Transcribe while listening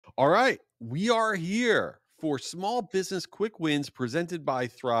All right, we are here for Small Business Quick Wins presented by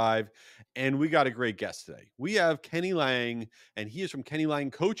Thryv, and we got a great guest today. We have Kenny Lange, and he is from Kenny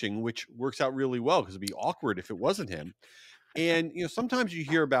Lange Coaching, which works out really well because it'd be awkward if it wasn't him. And sometimes you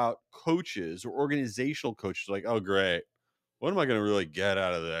hear about coaches or organizational coaches like, "Oh, great, what am I going to really get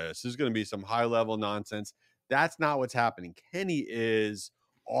out of this? This is going to be some high level nonsense." That's not what's happening. Kenny is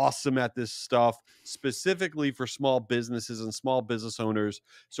awesome at this stuff, specifically for small businesses and small business owners.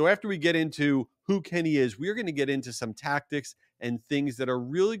 So, after we get into who Kenny is, we're going to get into some tactics and things that are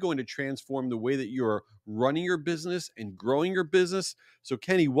really going to transform the way that you're running your business and growing your business. So,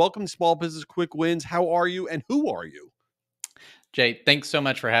 Kenny, welcome to Small Business Quick Wins. How are you and who are you? Jay, thanks so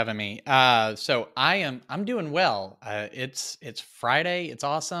much for having me. I'm doing well. It's Friday. It's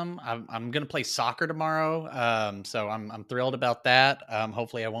awesome. I'm gonna play soccer tomorrow. So I'm thrilled about that.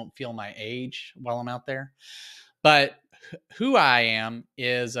 Hopefully I won't feel my age while I'm out there. But who I am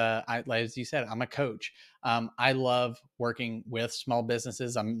is, as you said, I'm a coach. I love working with small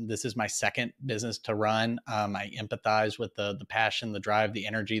businesses. This is my second business to run. I empathize with the passion, the drive, the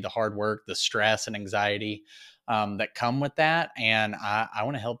energy, the hard work, the stress and anxiety that come with that. And I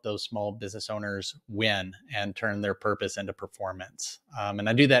want to help those small business owners win and turn their purpose into performance. And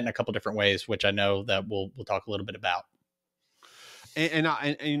I do that in a couple different ways, which I know that we'll talk a little bit about.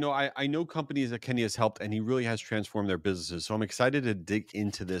 I know companies that Kenny has helped, and he really has transformed their businesses. So I'm excited to dig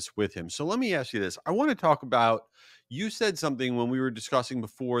into this with him. So let me ask you this: I want to talk about. You said something when we were discussing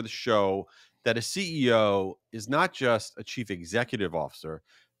before the show that a CEO is not just a chief executive officer;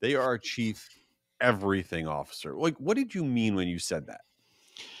 they are a chief everything officer. Like, what did you mean when you said that?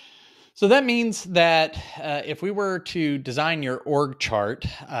 So that means that if we were to design your org chart,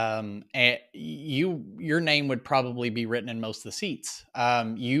 your name would probably be written in most of the seats.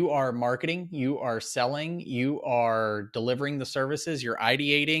 You are marketing, you are selling, you are delivering the services, you're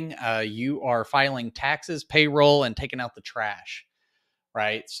ideating, you are filing taxes, payroll, and taking out the trash.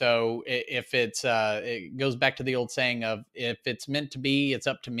 Right. So if it goes back to the old saying of if it's meant to be, it's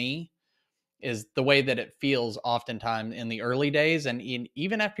up to me is the way that it feels oftentimes in the early days. And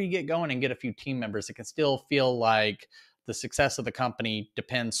even after you get going and get a few team members, it can still feel like the success of the company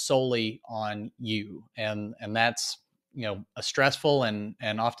depends solely on you. And that's, a stressful and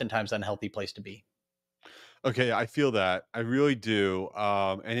oftentimes unhealthy place to be. Okay, I feel that. I really do.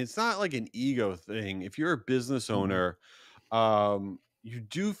 And it's not like an ego thing. If you're a business Mhm. owner, you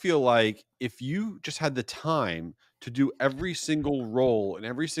do feel like if you just had the time to do every single role and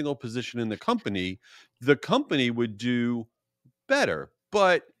every single position in the company would do better.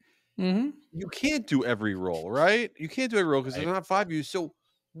 But Mhm. you can't do every role, right? You can't do every role because there's Right. not five of you. So,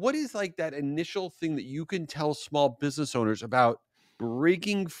 what is like that initial thing that you can tell small business owners about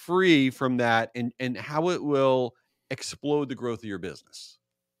breaking free from that and how it will explode the growth of your business?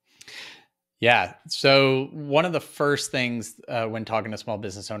 Yeah. So one of the first things when talking to small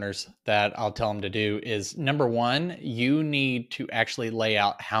business owners that I'll tell them to do is number one, you need to actually lay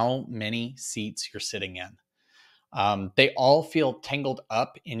out how many seats you're sitting in. They all feel tangled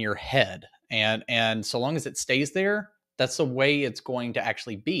up in your head, and so long as it stays there, that's the way it's going to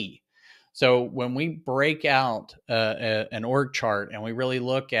actually be. So when we break out an org chart and we really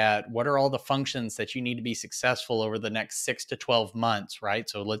look at what are all the functions that you need to be successful over the next 6 to 12 months, right?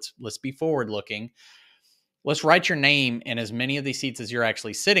 So let's be forward looking. Let's write your name in as many of these seats as you're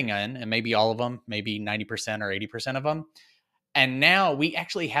actually sitting in, and maybe all of them, maybe 90% or 80% of them. And now we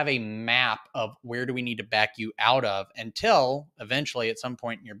actually have a map of where do we need to back you out of until eventually at some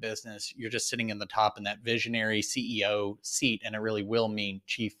point in your business, you're just sitting in the top in that visionary CEO seat. And it really will mean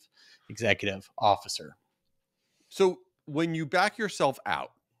chief executive officer. So, when you back yourself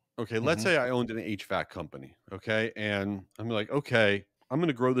out, okay, let's Mm-hmm. say I owned an HVAC company, okay, and I'm like, okay, I'm going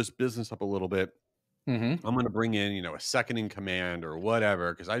to grow this business up a little bit. Mm-hmm. I'm going to bring in, a second in command or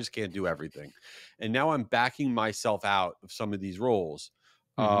whatever, because I just can't do everything. And now I'm backing myself out of some of these roles.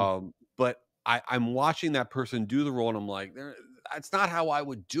 Mm-hmm. But I'm watching that person do the role, and I'm like, that's not how I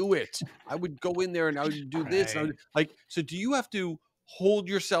would do it. I would go in there and I would do this. And I Right. would, like, so do you have to hold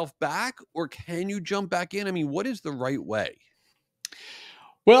yourself back or can you jump back in? I mean, what is the right way?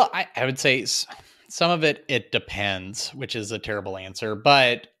 Well, I would say some of it depends, which is a terrible answer.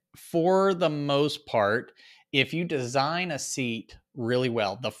 But for the most part, if you design a seat really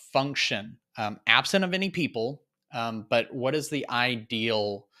well, the function, absent of any people, but what is the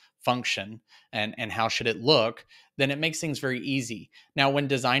ideal function and how should it look, then it makes things very easy. Now, when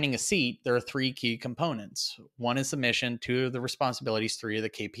designing a seat, there are three key components. One is the mission, two are the responsibilities, three are the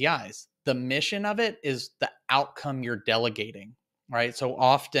KPIs. The mission of it is the outcome you're delegating. right? So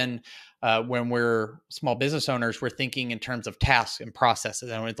often when we're small business owners, we're thinking in terms of tasks and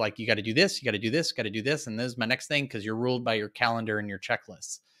processes. And it's like, you got to do this, you got to do this, got to do this. And this is my next thing because you're ruled by your calendar and your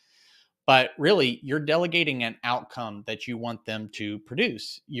checklists. But really, you're delegating an outcome that you want them to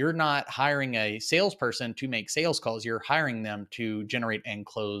produce. You're not hiring a salesperson to make sales calls. You're hiring them to generate and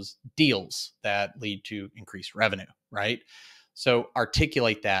close deals that lead to increased revenue, right? So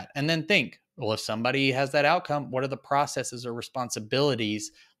articulate that and then think, well, if somebody has that outcome, what are the processes or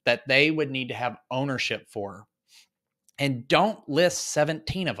responsibilities that they would need to have ownership for? And don't list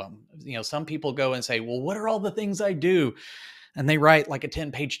 17 of them. Some people go and say, well, what are all the things I do? And they write like a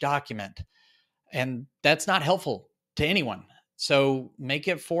 10-page document. And that's not helpful to anyone. So make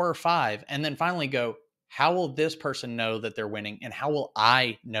it 4 or 5. And then finally go, how will this person know that they're winning? And how will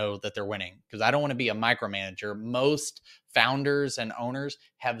I know that they're winning? Because I don't want to be a micromanager. Most founders and owners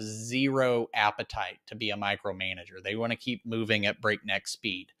have zero appetite to be a micromanager. They want to keep moving at breakneck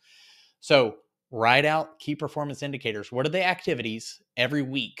speed. So write out key performance indicators. What are the activities every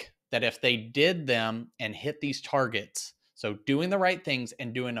week that if they did them and hit these targets, so doing the right things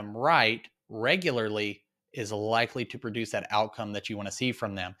and doing them right regularly is likely to produce that outcome that you want to see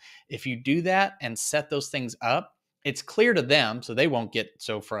from them. If you do that and set those things up, it's clear to them, so they won't get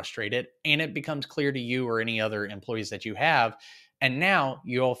so frustrated, and it becomes clear to you or any other employees that you have. And now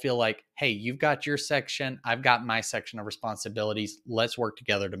you all feel like, hey, you've got your section, I've got my section of responsibilities. Let's work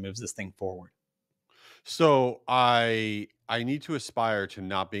together to move this thing forward. So I need to aspire to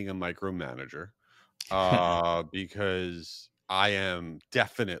not being a micromanager, because I am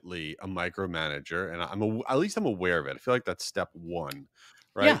definitely a micromanager, and at least I'm aware of it. I feel like that's step one,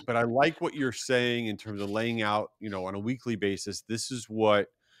 Yeah. right? But I like what you're saying in terms of laying out, on a weekly basis. This is what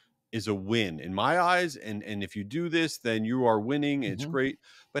is a win in my eyes, and if you do this, then you are winning. It's Mhm. great.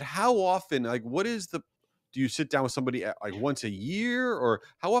 But how often, like, what is the do you sit down with somebody like once a year, or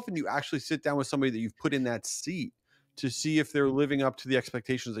how often do you actually sit down with somebody that you've put in that seat to see if they're living up to the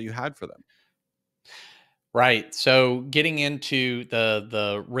expectations that you had for them? Right. So getting into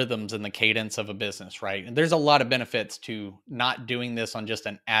the rhythms and the cadence of a business, right? And there's a lot of benefits to not doing this on just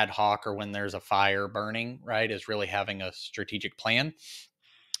an ad hoc or when there's a fire burning, right? Is really having a strategic plan.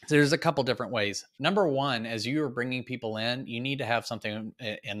 So there's a couple different ways. Number one, as you are bringing people in, you need to have something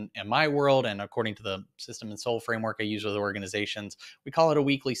in my world, and according to the system and soul framework I use with organizations, we call it a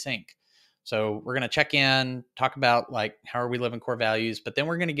weekly sync. So we're going to check in, talk about like how are we living core values, but then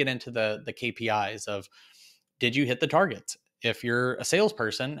we're going to get into the KPIs of, did you hit the targets? If you're a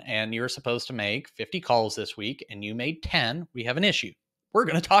salesperson and you're supposed to make 50 calls this week and you made 10, we have an issue. We're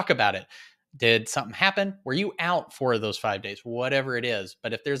going to talk about it. Did something happen? Were you out for those 5 days? Whatever it is.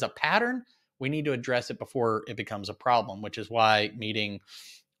 But if there's a pattern, we need to address it before it becomes a problem, which is why meeting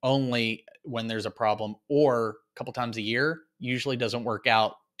only when there's a problem or a couple times a year usually doesn't work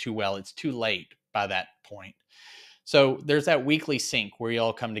out too well. It's too late by that point. So there's that weekly sync where you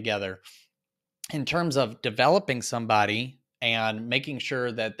all come together. In terms of developing somebody and making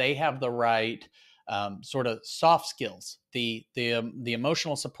sure that they have the right sort of soft skills, the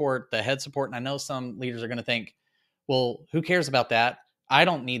emotional support, the head support. And I know some leaders are going to think, well, who cares about that? I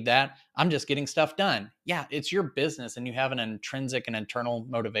don't need that. I'm just getting stuff done. Yeah, it's your business and you have an intrinsic and internal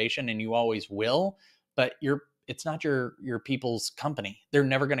motivation and you always will, but it's not your people's company. They're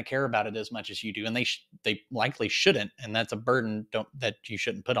never going to care about it as much as you do, and they likely shouldn't. And that's a burden that you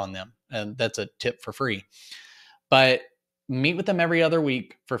shouldn't put on them. And that's a tip for free. But meet with them every other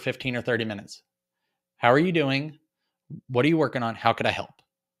week for 15 or 30 minutes. How are you doing? What are you working on? How could I help?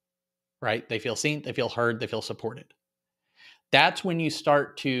 Right? They feel seen, they feel heard, they feel supported. That's when you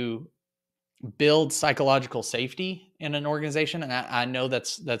start to build psychological safety in an organization. And I know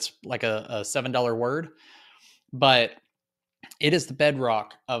that's like a $7 word, but it is the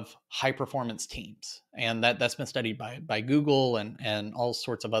bedrock of high performance teams, and that's been studied by Google, and all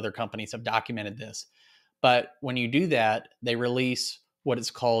sorts of other companies have documented this. But when you do that, they release what is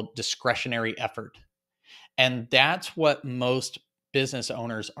called discretionary effort, and that's what most business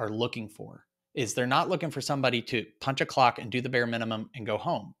owners are looking for. Is they're not looking for somebody to punch a clock and do the bare minimum and go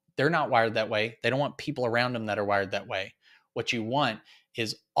home. They're not wired that way. They don't want people around them that are wired that way. What you want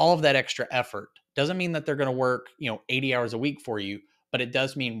is all of that extra effort. Doesn't mean that they're going to work 80 hours a week for you, but it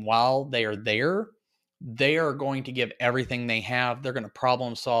does mean while they are there, they are going to give everything they have. They're going to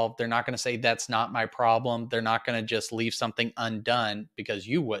problem solve. They're not going to say that's not my problem. They're not going to just leave something undone because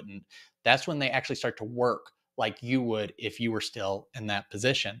you wouldn't. That's when they actually start to work like you would if you were still in that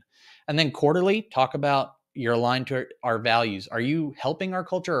position. And then quarterly, talk about you're aligned to our values. Are you helping our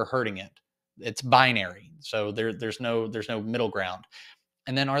culture or hurting it? It's binary. So there's no middle ground.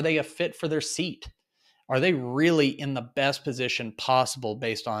 And then are they a fit for their seat? are they really in the best position possible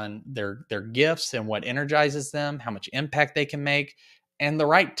based on their gifts and what energizes them, how much impact they can make, and the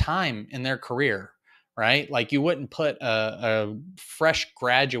right time in their career, right? Like you wouldn't put a fresh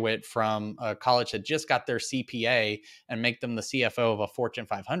graduate from a college that just got their CPA and make them the CFO of a Fortune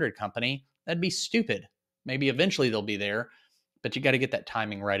 500 company. That'd be stupid. Maybe eventually they'll be there, but you got to get that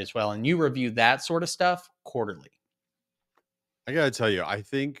timing right as well. And you review that sort of stuff quarterly. I gotta tell you, I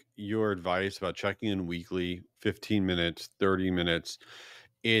think your advice about checking in weekly, 15 minutes, 30 minutes,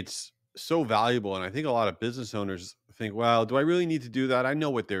 it's so valuable. And I think a lot of business owners think, well, do I really need to do that? I know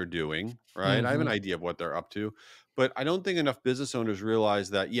what they're doing, right? I have an Mm-hmm. idea of what they're up to. But I don't think enough business owners realize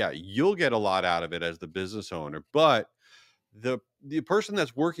that, yeah, you'll get a lot out of it as the business owner, but the person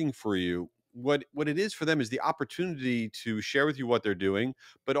that's working for you, what it is for them is the opportunity to share with you what they're doing,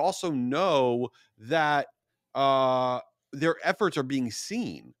 but also know that uh their efforts are being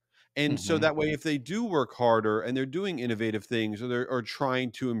seen. And so Mm-hmm. that way, if they do work harder and they're doing innovative things, or they're or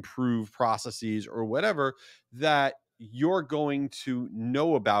trying to improve processes or whatever, that you're going to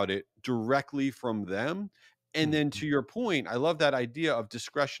know about it directly from them. And then Mm-hmm. to your point, I love that idea of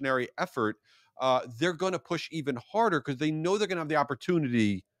discretionary effort. They're going to push even harder because they know they're going to have the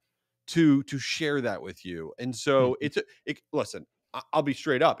opportunity to share that with you. And so Mm-hmm. listen, I'll be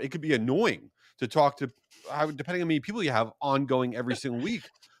straight up. It could be annoying to talk to, depending on how many people you have ongoing every single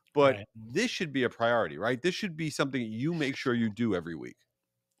week, but Right. this should be a priority, right? This should be something you make sure you do every week.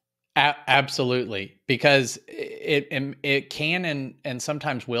 Absolutely, because it can and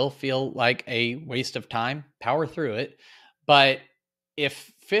sometimes will feel like a waste of time. Power through it, but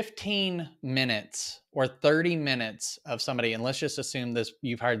if 15 minutes or 30 minutes of somebody, and let's just assume this,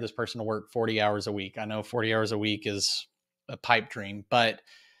 you've hired this person to work 40 hours a week. I know 40 hours a week is a pipe dream, but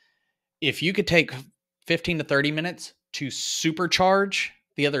if you could take 15 to 30 minutes to supercharge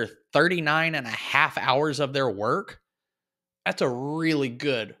the other 39 and a half hours of their work, that's a really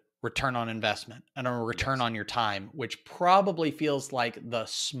good return on investment and a return Yes. on your time, which probably feels like the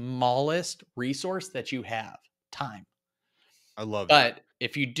smallest resource that you have, time. I love that. But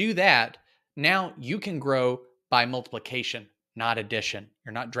if you do that, now you can grow by multiplication, not addition.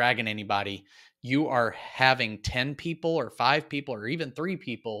 You're not dragging anybody. You are having 10 people or 5 people or even 3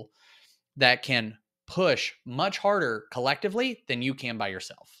 people that can push much harder collectively than you can by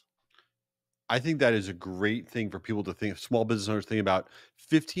yourself. I think that is a great thing for people to think, small business owners think about.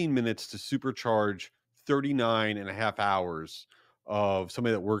 15 minutes to supercharge 39 and a half hours of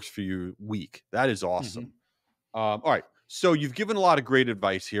somebody that works for you week. That is Mm-hmm. awesome. All right. So you've given a lot of great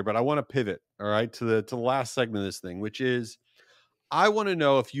advice here, but I want to pivot, all right, to the last segment of this thing, which is I want to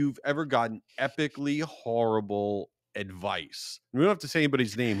know if you've ever gotten epically horrible advice. We don't have to say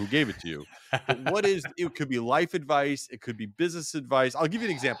anybody's name who gave it to you, but what is it? Could be life advice, it could be business advice. I'll give you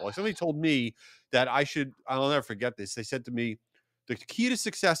an example. Like somebody told me that I'll never forget this. They said to me, the key to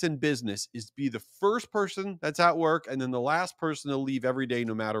success in business is to be the first person that's at work and then the last person to leave every day,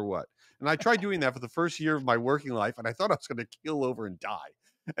 no matter what. And I tried doing that for the first year of my working life, and I thought I was going to keel over and die.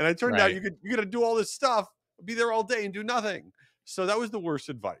 And it turned out Right. you're going to do all this stuff, be there all day and do nothing. So that was the worst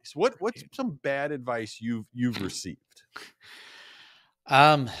advice. What's some bad advice you've received?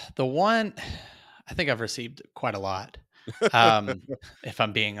 The one I think I've received quite a lot, um, if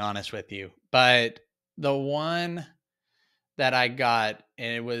I'm being honest with you. But the one that I got,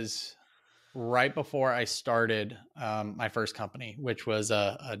 and it was right before I started my first company, which was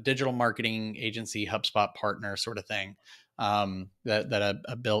a digital marketing agency, HubSpot partner sort of thing, that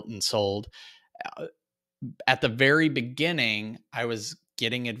I built and sold. Uh, At the very beginning, I was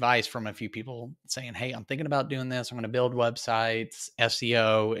getting advice from a few people saying, "Hey, I'm thinking about doing this. I'm going to build websites,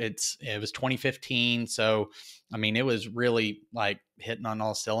 SEO." It was 2015, so I mean, it was really like hitting on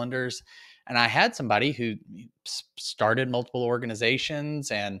all cylinders. And I had somebody who started multiple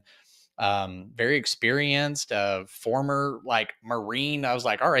organizations and very experienced, former like Marine. I was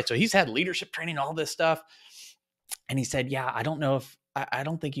like, all right, so he's had leadership training, all this stuff. And he said, yeah, I don't know if I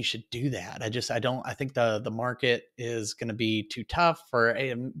don't think you should do that. I think the market is going to be too tough for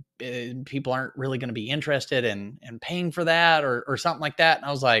people aren't really going to be interested in paying for that or something like that. And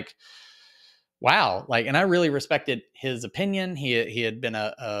I was like, wow, like, and I really respected his opinion. He had been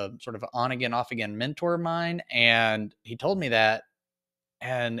a sort of on again, off again mentor of mine. And he told me that,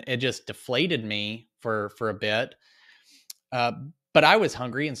 and it just deflated me for a bit. Uh, but I was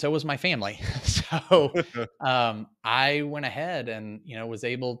hungry, and so was my family. So I went ahead and was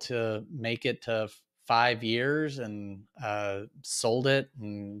able to make it to 5 years and sold it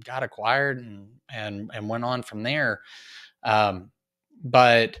and got acquired and went on from there. Um,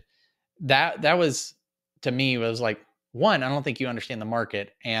 but that was, to me, was like, one, I don't think you understand the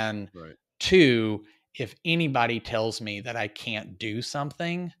market, and Right. two, if anybody tells me that I can't do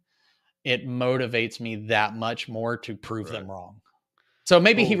something, it motivates me that much more to prove Right. them wrong. So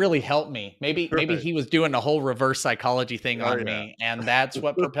maybe he Totally. really helped me. Maybe Right. he was doing a whole reverse psychology thing Oh on yeah. me, and that's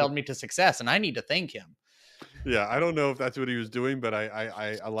what propelled me to success, and I need to thank him. Yeah, I don't know if that's what he was doing, but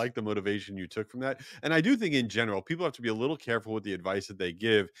I like the motivation you took from that, and I do think in general people have to be a little careful with the advice that they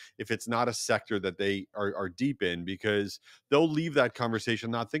give if it's not a sector that they are deep in, because they'll leave that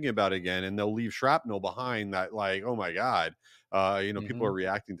conversation not thinking about it again, and they'll leave shrapnel behind that, like, oh my god, people are Mhm.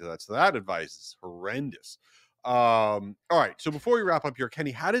 reacting to that. So that advice is horrendous. All right, so before we wrap up here,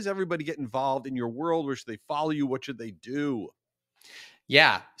 Kenny, how does everybody get involved in your world? Where should they follow you? What should they do?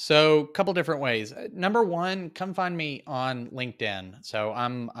 Yeah. So, a couple different ways. Number one, come find me on LinkedIn. So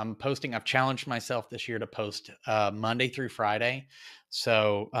I'm posting. I've challenged myself this year to post Monday through Friday.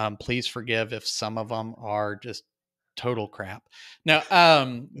 So please forgive if some of them are just total crap. No,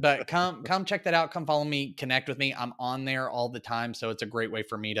 but come check that out. Come follow me. Connect with me. I'm on there all the time, so it's a great way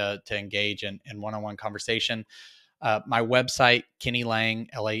for me to engage in one-on-one conversation. My website, Kenny Lange,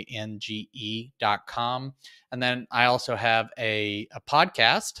 LANGE.com. And then I also have a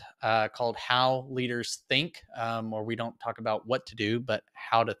podcast called How Leaders Think, where we don't talk about what to do, but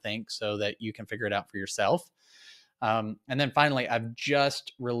how to think so that you can figure it out for yourself. And then finally, I've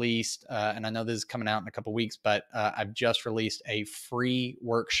just released, and I know this is coming out in a couple weeks, but I've just released a free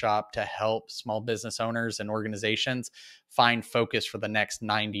workshop to help small business owners and organizations find focus for the next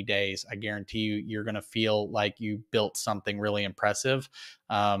 90 days. I guarantee you, you're going to feel like you built something really impressive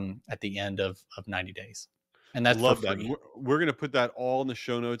at the end of 90 days. And that's for Love that. And free. we're going to put that all in the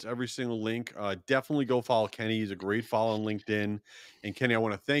show notes, every single link. Definitely go follow Kenny. He's a great follow on LinkedIn. And Kenny, I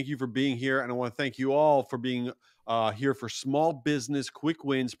want to thank you for being here. And I want to thank you all for being here for Small Business Quick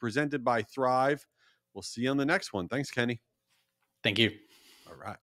Wins presented by Thryv. We'll see you on the next one. Thanks, Kenny. Thank you. All right.